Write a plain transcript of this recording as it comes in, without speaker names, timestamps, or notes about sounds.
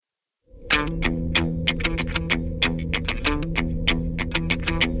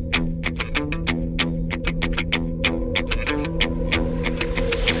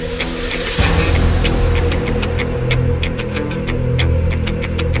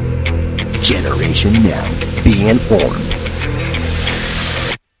Generation Now. Be informed.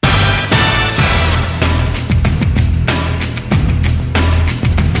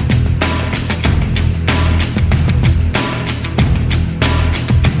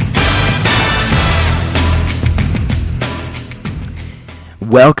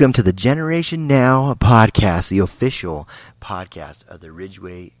 Welcome to the Generation Now podcast, the official podcast of the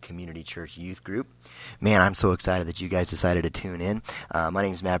Ridgeway Community Church Youth Group. Man, I'm so excited that you guys decided to tune in. My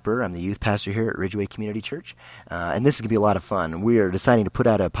name is Matt Burr. I'm the youth pastor here at Ridgeway Community Church, and this is going to be a lot of fun. We are deciding to put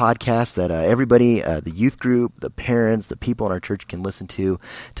out a podcast that everybody, the youth group, the parents, the people in our church can listen to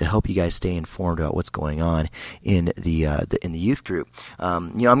help you guys stay informed about what's going on in the youth group.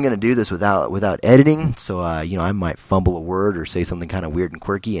 I'm going to do this without editing, so I might fumble a word or say something kind of weird and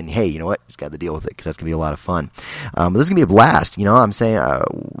quirky, and hey, you know what? Just got to deal with it because that's going to be a lot of fun. But this is going to be a blast. I'm saying I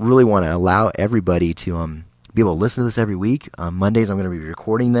really want to allow everybody to be able to listen to this every week. On Mondays, I'm going to be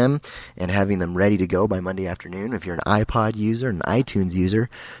recording them and having them ready to go by Monday afternoon. If you're an iPod user, an iTunes user,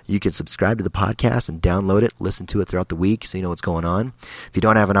 you can subscribe to the podcast and download it, listen to it throughout the week so you know what's going on. If you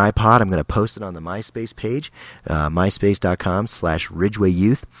don't have an iPod, I'm going to post it on the MySpace page,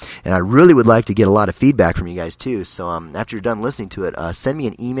 myspace.com/RidgewayYouth. And I really would like to get a lot of feedback from you guys too. So after you're done listening to it, send me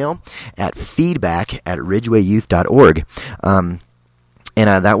an email at feedback@ridgewayyouth.org.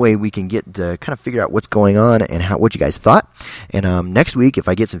 And that way we can get to kind of figure out what's going on and what you guys thought. And next week, if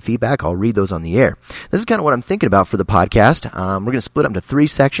I get some feedback, I'll read those on the air. This is kind of what I'm thinking about for the podcast. We're going to split up into 3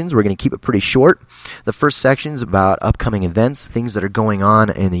 sections. We're going to keep it pretty short. The first section is about upcoming events, things that are going on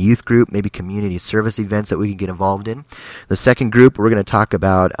in the youth group, maybe community service events that we can get involved in. The second group, we're going to talk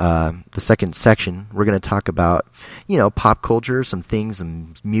about, the second section, we're going to talk about, pop culture, some things,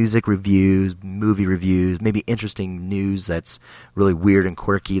 some music reviews, movie reviews, maybe interesting news that's really weird and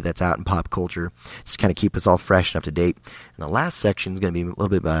quirky that's out in pop culture. Just kind of keep us all fresh and up to date. And the last section is going to be a little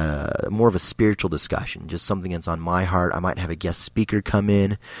bit about more of a spiritual discussion, just something that's on my heart. I might have a guest speaker come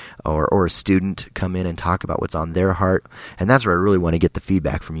in or a student come in and talk about what's on their heart. And that's where I really want to get the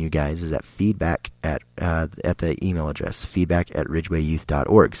feedback from you guys, is that feedback at the email address,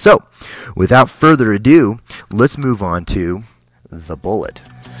 feedback@ridgewayyouth.org. So without further ado, let's move on to the bullet.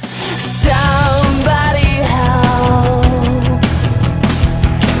 Somebody help.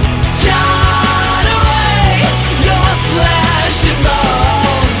 Flesh and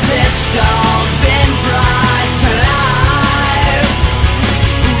bones, this doll's been brought to life.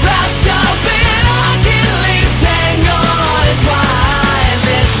 Wrapped up in Achilles, tangled and twined.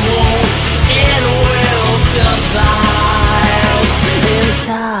 This wound, it will survive in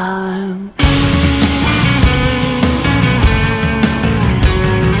time.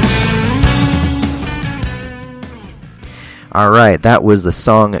 All right, that was the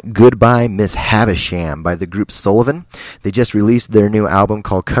song Goodbye Miss Havisham by the group Sullivan. They just released their new album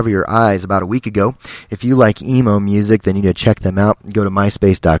called Cover Your Eyes about a week ago. If you like emo music, then you need to check them out. Go to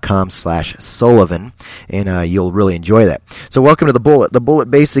myspace.com/Sullivan, and you'll really enjoy that. So welcome to The Bullet. The Bullet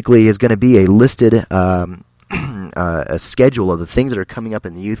basically is going to be a listed a schedule of the things that are coming up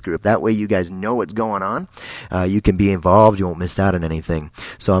in the youth group. That way you guys know what's going on. You can be involved. You won't miss out on anything.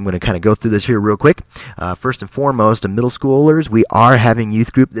 So I'm going to kind of go through this here real quick. First and foremost, middle schoolers, we are having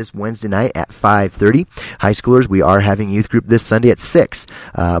youth group this Wednesday night at 5:30. High schoolers, we are having youth group this Sunday at 6.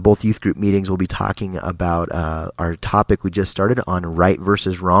 Both youth group meetings will be talking about our topic we just started on right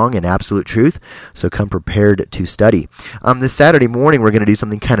versus wrong and absolute truth. So come prepared to study. This Saturday morning, we're going to do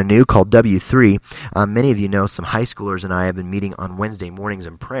something kind of new called W3. Many of you know some high schoolers and I have been meeting on Wednesday mornings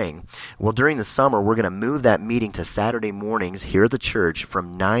and praying. Well, during the summer, we're going to move that meeting to Saturday mornings here at the church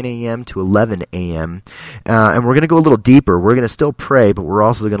from 9 a.m. to 11 a.m. And we're going to go a little deeper. We're going to still pray, but we're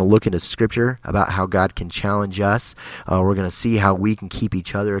also going to look into Scripture about how God can challenge us. We're going to see how we can keep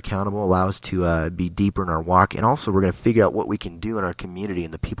each other accountable, allow us to be deeper in our walk, and also we're going to figure out what we can do in our community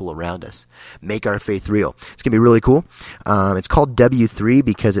and the people around us. Make our faith real. It's going to be really cool. It's called W3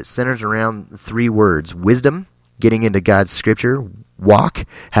 because it centers around 3 words: wisdom, getting into God's Scripture; walk,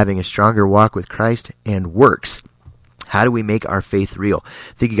 having a stronger walk with Christ; and works. How do we make our faith real? I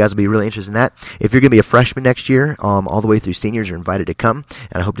think you guys will be really interested in that. If you're going to be a freshman next year, all the way through seniors, you're invited to come,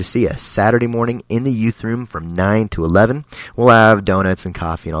 and I hope to see you Saturday morning in the youth room from 9 to 11. We'll have donuts and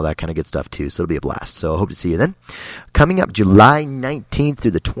coffee and all that kind of good stuff too, so it'll be a blast. So I hope to see you then. Coming up July 19th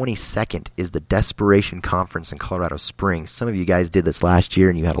through the 22nd is the Desperation Conference in Colorado Springs. Some of you guys did this last year,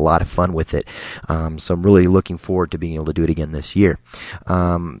 and you had a lot of fun with it. So I'm really looking forward to being able to do it again this year.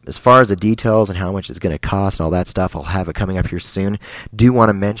 As far as the details and how much it's going to cost and all that stuff, I'll have have it coming up here soon. Do want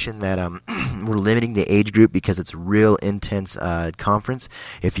to mention that we're limiting the age group because it's a real intense conference.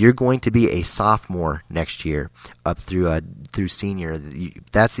 If you're going to be a sophomore next year up through senior,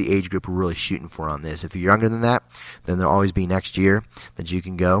 that's the age group we're really shooting for on this. If you're younger than that, then there'll always be next year that you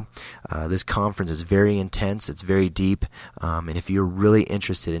can go. This conference is very intense. It's very deep. And if you're really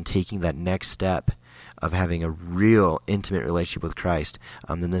interested in taking that next step of having a real intimate relationship with Christ,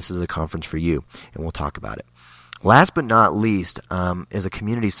 then this is a conference for you, and we'll talk about it. Last but not least is a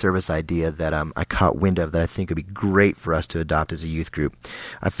community service idea that I caught wind of that I think would be great for us to adopt as a youth group.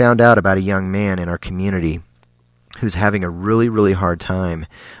 I found out about a young man in our community who's having a really, really hard time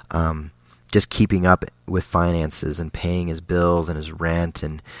just keeping up with finances and paying his bills and his rent,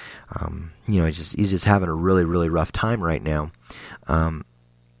 and he's just having a really, really rough time right now.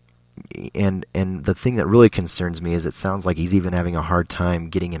 And the thing that really concerns me is it sounds like he's even having a hard time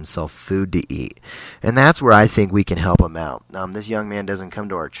getting himself food to eat. And that's where I think we can help him out. This young man doesn't come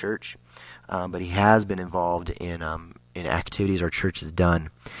to our church, but he has been involved in activities our church has done.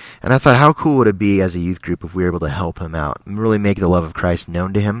 And I thought, how cool would it be as a youth group if we were able to help him out and really make the love of Christ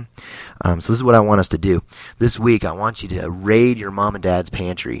known to him? So this is what I want us to do. This week, I want you to raid your mom and dad's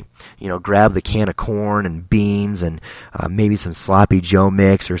pantry. Grab the can of corn and beans and maybe some sloppy Joe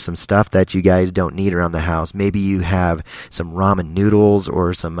mix or some stuff that you guys don't need around the house. Maybe you have some ramen noodles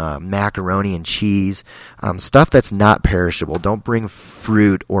or some macaroni and cheese, stuff that's not perishable. Don't bring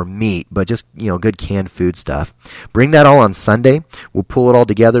fruit or meat, but just good canned food stuff. Bring that all on Sunday. We'll pull it all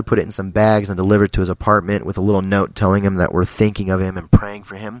together, put it in some bags, and deliver it to his apartment with a little note telling him that we're thinking of him and praying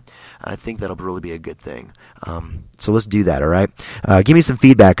for him. I think that'll really be a good thing. So let's do that, all right? Give me some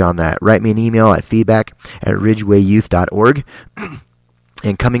feedback on that. Write me an email at feedback@ridgewayyouth.org.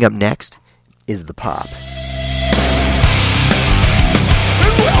 And coming up next is The Pop.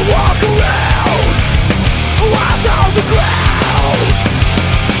 And we'll walk around, eyes on the ground.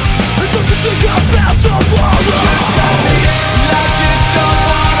 And don't you think about tomorrow? Just tell me, I just don't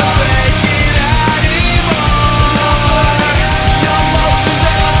wanna make it anymore. Your emotions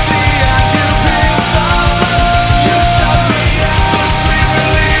empty and you feel the blood. You shut me out, the sweet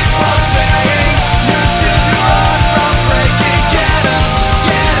relief of saying you should run from breaking. Get up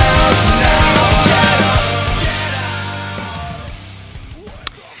now, get up.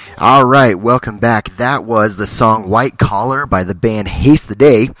 All right, welcome back. That was the song White Collar by the band Haste the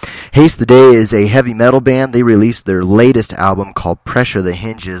Day. Haste the Day is a heavy metal band. They released their latest album called Pressure the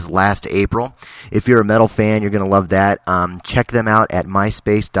Hinges last April. If you're a metal fan, you're going to love that. Check them out at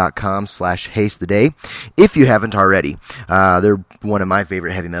myspace.com/hastetheday if you haven't already. They're one of my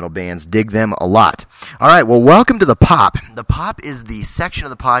favorite heavy metal bands. Dig them a lot. All right, well, welcome to The Pop. The Pop is the section of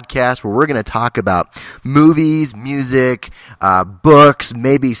the podcast where we're going to talk about movies, music, books,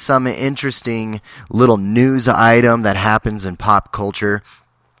 maybe some interesting little news item that happens in pop culture.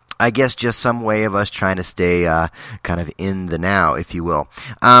 I guess just some way of us trying to stay kind of in the now, if you will.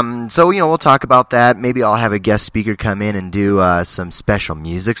 So, we'll talk about that. Maybe I'll have a guest speaker come in and do some special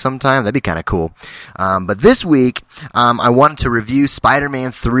music sometime. That'd be kind of cool. But this week, I wanted to review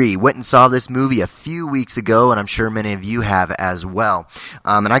Spiderman 3. Went and saw this movie a few weeks ago, and I'm sure many of you have as well.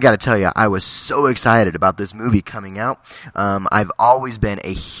 And I got to tell you, I was so excited about this movie coming out. I've always been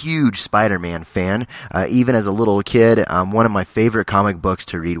a huge Spider-Man fan. Even as a little kid, one of my favorite comic books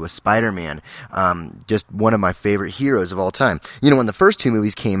to read was Spider-Man, just one of my favorite heroes of all time. When the first two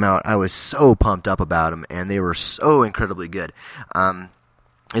movies came out, I was so pumped up about them, and they were so incredibly good.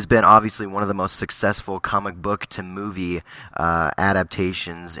 It's been obviously one of the most successful comic book to movie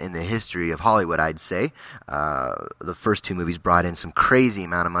adaptations in the history of Hollywood, I'd say. The first two movies brought in some crazy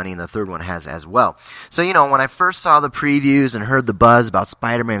amount of money, and the third one has as well. So, when I first saw the previews and heard the buzz about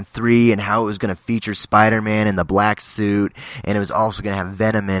Spider-Man 3 and how it was going to feature Spider-Man in the black suit, and it was also going to have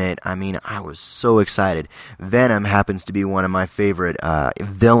Venom in it, I was so excited. Venom happens to be one of my favorite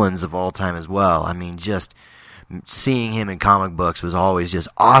villains of all time as well. Just seeing him in comic books was always just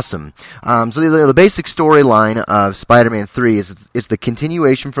awesome. So the basic storyline of Spider-Man 3 is it's the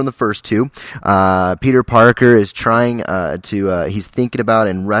continuation from the first two. Peter Parker is trying he's thinking about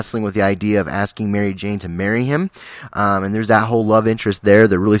and wrestling with the idea of asking Mary Jane to marry him. And there's that whole love interest there.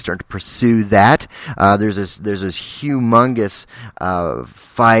 They're really starting to pursue that. There's this humongous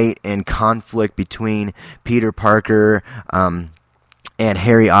fight and conflict between Peter Parker and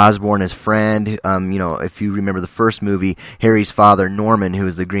Harry Osborn, his friend. If you remember the first movie, Harry's father, Norman, who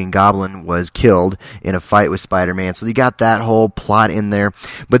was the Green Goblin, was killed in a fight with Spider-Man. So you got that whole plot in there.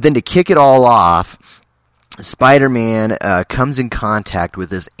 But then to kick it all off, Spider-Man comes in contact with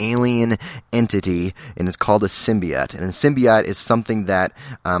this alien entity, and it's called a symbiote. And a symbiote is something that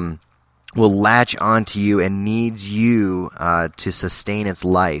will latch onto you and needs you to sustain its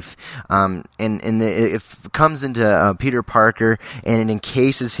life. It comes into Peter Parker, and it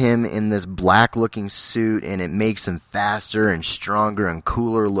encases him in this black-looking suit, and it makes him faster and stronger and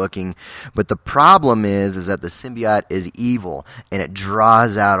cooler looking. But the problem is that the symbiote is evil, and it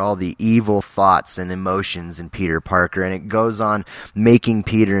draws out all the evil thoughts and emotions in Peter Parker, and it goes on making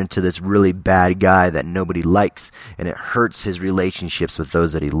Peter into this really bad guy that nobody likes, and it hurts his relationships with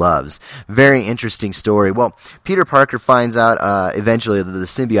those that he loves. Very interesting story. Well, Peter Parker finds out eventually that the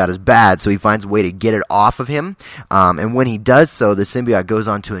symbiote is bad, so he finds a way to get it off of him. And when he does so, the symbiote goes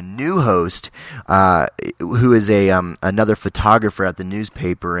on to a new host, who is another photographer at the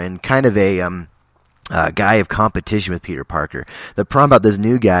newspaper and kind of a guy of competition with Peter Parker. The problem about this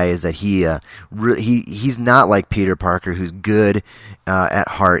new guy is that he's not like Peter Parker, who's good at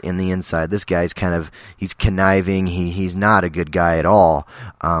heart in the inside. This guy's he's conniving. He's not a good guy at all.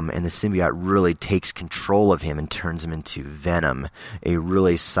 And the symbiote really takes control of him and turns him into Venom, a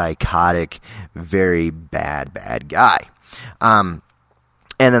really psychotic, very bad guy. And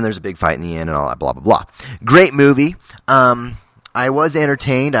then there's a big fight in the end and all that, blah, blah, blah. Great movie. I was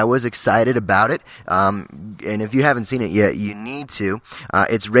entertained. I was excited about it. And if you haven't seen it yet, you need to.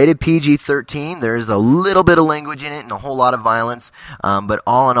 It's rated PG-13. There's a little bit of language in it and a whole lot of violence. But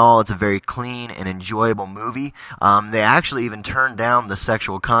all in all, it's a very clean and enjoyable movie. They actually even turned down the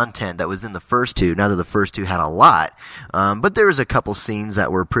sexual content that was in the first two. Now that the first two had a lot. But there was a couple scenes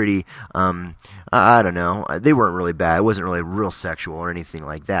that were pretty... I don't know. They weren't really bad. It wasn't really real sexual or anything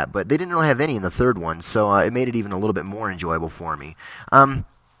like that. But they didn't really have any in the third one, so it made it even a little bit more enjoyable for me.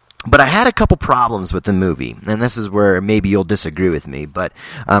 But I had a couple problems with the movie, and this is where maybe you'll disagree with me. But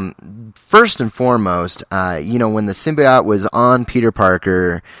first and foremost, when the symbiote was on Peter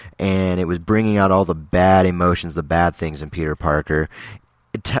Parker and it was bringing out all the bad emotions, the bad things in Peter Parker,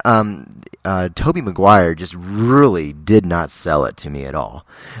 Tobey Maguire just really did not sell it to me at all.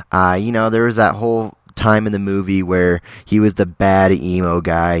 There was that whole time in the movie where he was the bad emo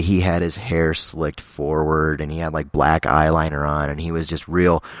guy. He had his hair slicked forward and he had like black eyeliner on and he was just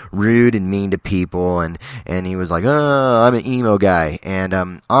real rude and mean to people and he was like, oh, I'm an emo guy.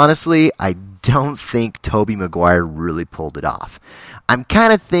 And honestly, I don't think Tobey Maguire really pulled it off. I'm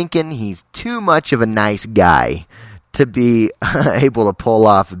kind of thinking he's too much of a nice guy to be able to pull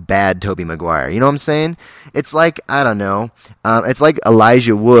off bad Tobey Maguire. You know what I'm saying? It's like, I don't know, it's like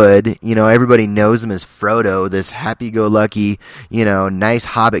Elijah Wood. Everybody knows him as Frodo, this happy-go-lucky, nice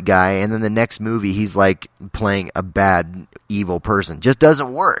hobbit guy, and then the next movie he's like playing a bad, evil person. Just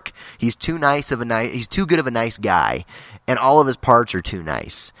doesn't work. He's too good of a nice guy, and all of his parts are too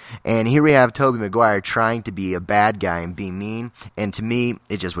nice. And here we have Tobey Maguire trying to be a bad guy and be mean, and to me,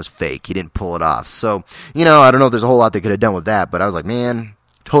 it just was fake. He didn't pull it off. So, I don't know if there's a whole lot they could have done with that, but I was like, man,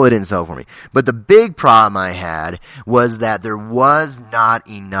 totally didn't sell for me. But the big problem I had was that there was not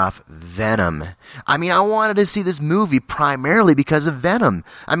enough Venom. I wanted to see this movie primarily because of Venom.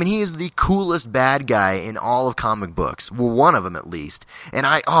 He is the coolest bad guy in all of comic books. Well, one of them at least. And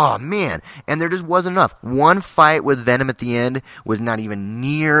and there just wasn't enough. One fight with Venom at the end was not even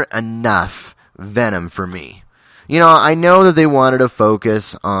near enough Venom for me. I know that they wanted to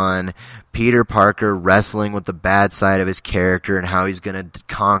focus on Peter Parker wrestling with the bad side of his character and how he's going to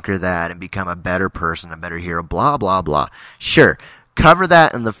conquer that and become a better person, a better hero, blah, blah, blah. Sure, cover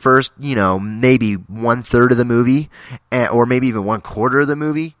that in the first, maybe 1/3 of the movie, or maybe even 1/4 of the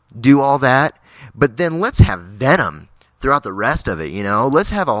movie. Do all that. But then let's have Venom throughout the rest of it,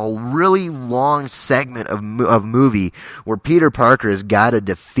 Let's have a really long segment of movie where Peter Parker has got to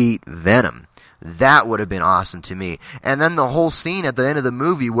defeat Venom. That would have been awesome to me. And then the whole scene at the end of the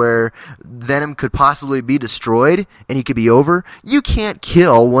movie where Venom could possibly be destroyed and he could be over. You can't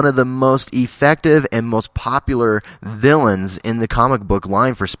kill one of the most effective and most popular villains in the comic book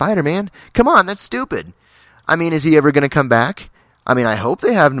line for Spider-Man. Come on, that's stupid. Is he ever going to come back? I hope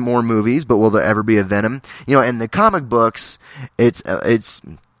they have more movies, but will there ever be a Venom? In the comic books, you'd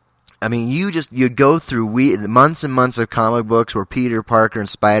go through months and months of comic books where Peter Parker and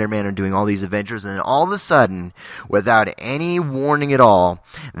Spider-Man are doing all these adventures, and then all of a sudden, without any warning at all,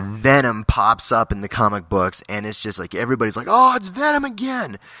 Venom pops up in the comic books, and it's just like everybody's like, oh, it's Venom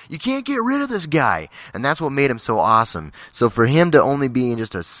again! You can't get rid of this guy! And that's what made him so awesome. So for him to only be in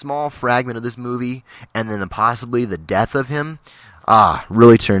just a small fragment of this movie, and then possibly the death of him,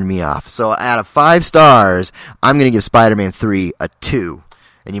 really turned me off. So out of 5 stars, I'm going to give Spider-Man 3 a 2.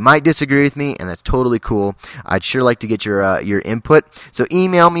 And you might disagree with me, and that's totally cool. I'd sure like to get your input. So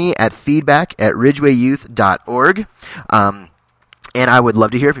email me at feedback@ridgewayyouth.org. And I would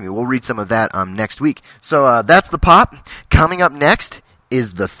love to hear from you. We'll read some of that next week. So that's the pop. Coming up next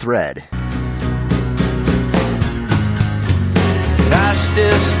is The Thread. I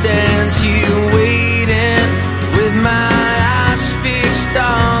still stand here waiting with my eyes fixed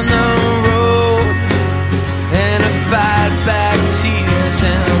on the road, and I fight back tears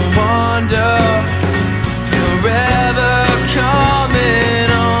and wonder if you're ever coming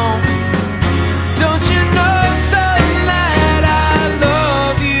home. Don't you know, son, that I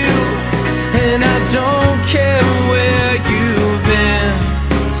love you, and I don't care where you've been,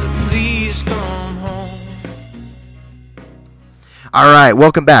 so please come home. All right,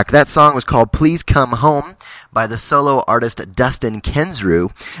 welcome back. That song was called Please Come Home by the solo artist Dustin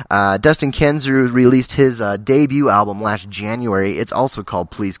Kensrue. Dustin Kensrue released his debut album last January. It's also called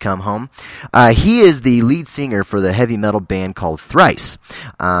Please Come Home. He is the lead singer for the heavy metal band called Thrice.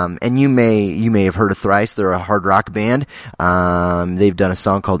 And you may have heard of Thrice. They're a hard rock band. They've done a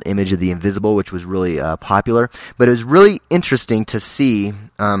song called Image of the Invisible, which was really popular. But it was really interesting to see...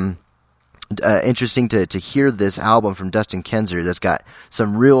 interesting to hear this album from Dustin Kensrue that's got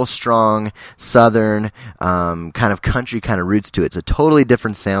some real strong southern kind of country kind of roots to it. It's a totally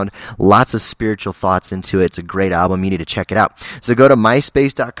different sound, lots of spiritual thoughts into it. It's a great album. You need to check it out. So go to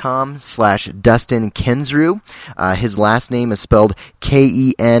myspace.com/Dustin Kensrue. His last name is spelled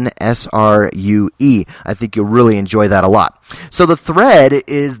Kensrue. I think you'll really enjoy that a lot. So the thread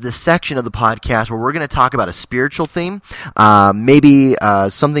is the section of the podcast where we're going to talk about a spiritual theme, maybe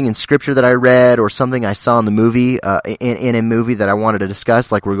something in scripture that I read or something I saw in the movie, in a movie that I wanted to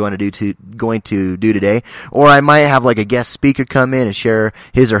discuss, like we're going to do today. Or I might have like a guest speaker come in and share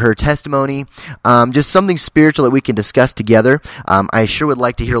his or her testimony, just something spiritual that we can discuss together. I sure would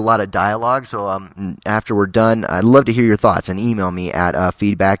like to hear a lot of dialogue. So after we're done, I'd love to hear your thoughts and email me at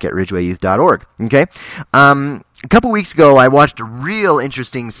feedback@ridgewayyouth.org. Okay. A couple weeks ago, I watched a real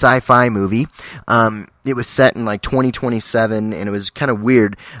interesting sci-fi movie. It was set in like 2027, and it was kind of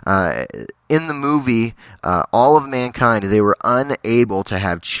weird. In the movie, all of mankind, they were unable to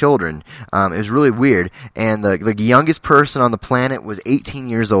have children. It was really weird. And the youngest person on the planet was 18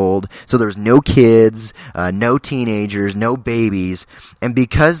 years old, so there was no kids, no teenagers, no babies. And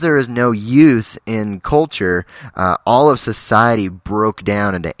because there is no youth in culture, all of society broke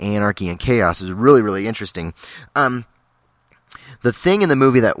down into anarchy and chaos. It was really, really interesting. The thing in the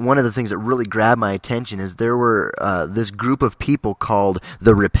movie one of the things that really grabbed my attention is there were this group of people called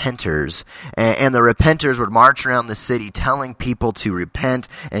the Repenters, and the Repenters would march around the city telling people to repent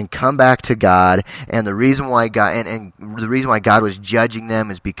and come back to God. And the reason why God was judging them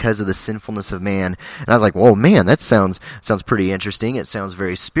is because of the sinfulness of man. And I was like, "Whoa, man, that sounds pretty interesting. It sounds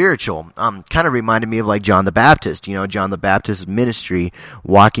very spiritual." Kind of reminded me of like John the Baptist. You know, John the Baptist's ministry,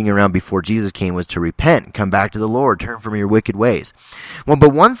 walking around before Jesus came, was to repent, come back to the Lord, turn from your wicked ways. Well,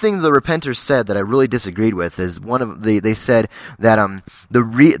 but one thing the Repenters said that I really disagreed with is they said that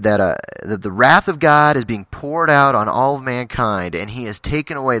the wrath of God is being poured out on all of mankind, and He has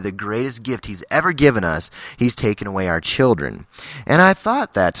taken away the greatest gift He's ever given us. He's taken away our children. And I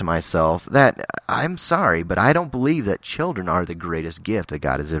thought that to myself, that I'm sorry, but I don't believe that children are the greatest gift that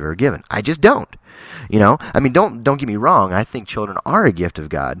God has ever given. I just don't. You know, I mean, don't get me wrong. I think children are a gift of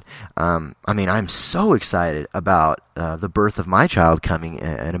God. I mean, I'm so excited about the birth of my child coming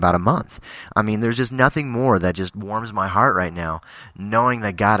in about a month. I mean, there's just nothing more that just warms my heart right now, knowing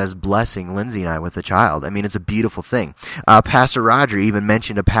that God is blessing Lindsay and I with a child. I mean, it's a beautiful thing. Pastor Roger even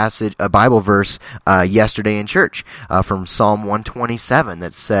mentioned a Bible verse yesterday in church from Psalm 127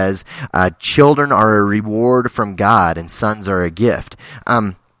 that says, "Children are a reward from God, and sons are a gift."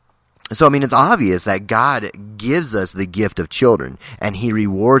 So, I mean, it's obvious that God gives us the gift of children, and He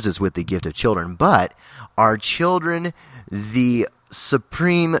rewards us with the gift of children. But are children the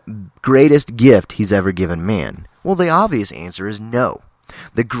supreme greatest gift He's ever given man? Well, the obvious answer is no.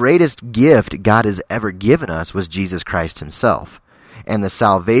 The greatest gift God has ever given us was Jesus Christ Himself, and the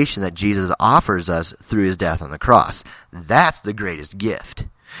salvation that Jesus offers us through His death on the cross. That's the greatest gift.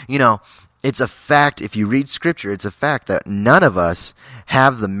 You know, it's a fact, if you read Scripture, it's a fact that none of us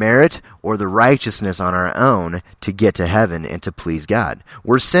have the merit or the righteousness on our own to get to heaven and to please God.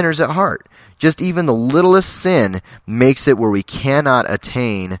 We're sinners at heart. Just even the littlest sin makes it where we cannot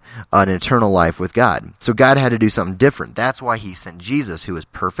attain an eternal life with God. So God had to do something different. That's why He sent Jesus, who is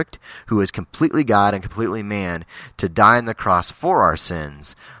perfect, who is completely God and completely man, to die on the cross for our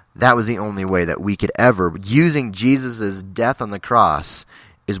sins. That was the only way that we could ever, using Jesus' death on the cross,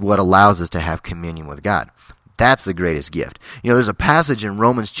 is what allows us to have communion with God. That's the greatest gift. You know, there's a passage in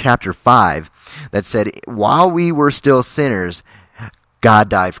Romans chapter 5 that said, while we were still sinners,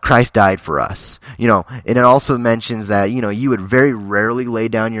 Christ died for us. And it also mentions that, you would very rarely lay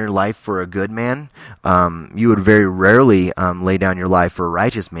down your life for a good man. You would very rarely lay down your life for a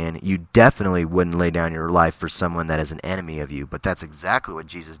righteous man. You definitely wouldn't lay down your life for someone that is an enemy of you. But that's exactly what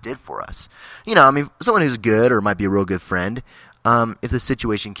Jesus did for us. Someone who's good or might be a real good friend, if the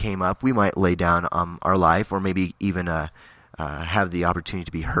situation came up, we might lay down our life, or maybe even have the opportunity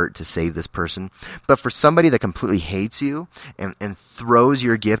to be hurt to save this person. But for somebody that completely hates you and throws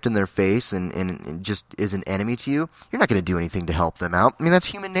your gift in their face and just is an enemy to you, you're not going to do anything to help them out. That's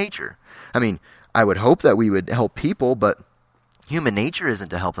human nature. I would hope that we would help people, but human nature isn't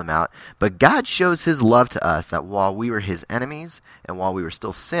to help them out. But God shows his love to us that while we were his enemies and while we were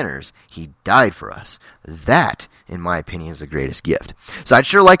still sinners, he died for us. That, in my opinion, is the greatest gift. So I'd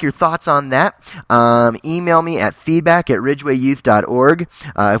sure like your thoughts on that. Email me at feedback@ridgewayyouth.org.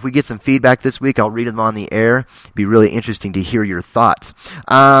 If we get some feedback this week, I'll read them on the air. It'd be really interesting to hear your thoughts.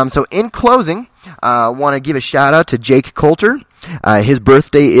 So in closing, I want to give a shout out to Jake Coulter. His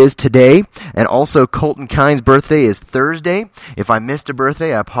birthday is today, and also Colton Kine's birthday is Thursday. If I missed a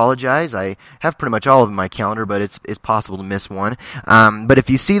birthday, I apologize. I have pretty much all of them in my calendar, but it's possible to miss one. But if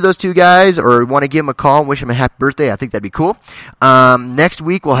you see those two guys or want to give them a call and wish them a happy birthday, I think that'd be cool. Next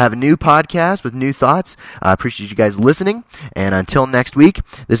week, we'll have a new podcast with new thoughts. I appreciate you guys listening, and until next week,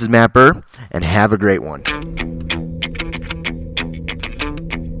 this is Matt Burr, and have a great one.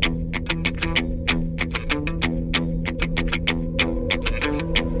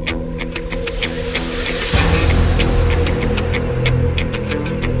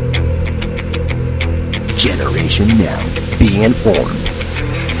 Generation Now. Be informed.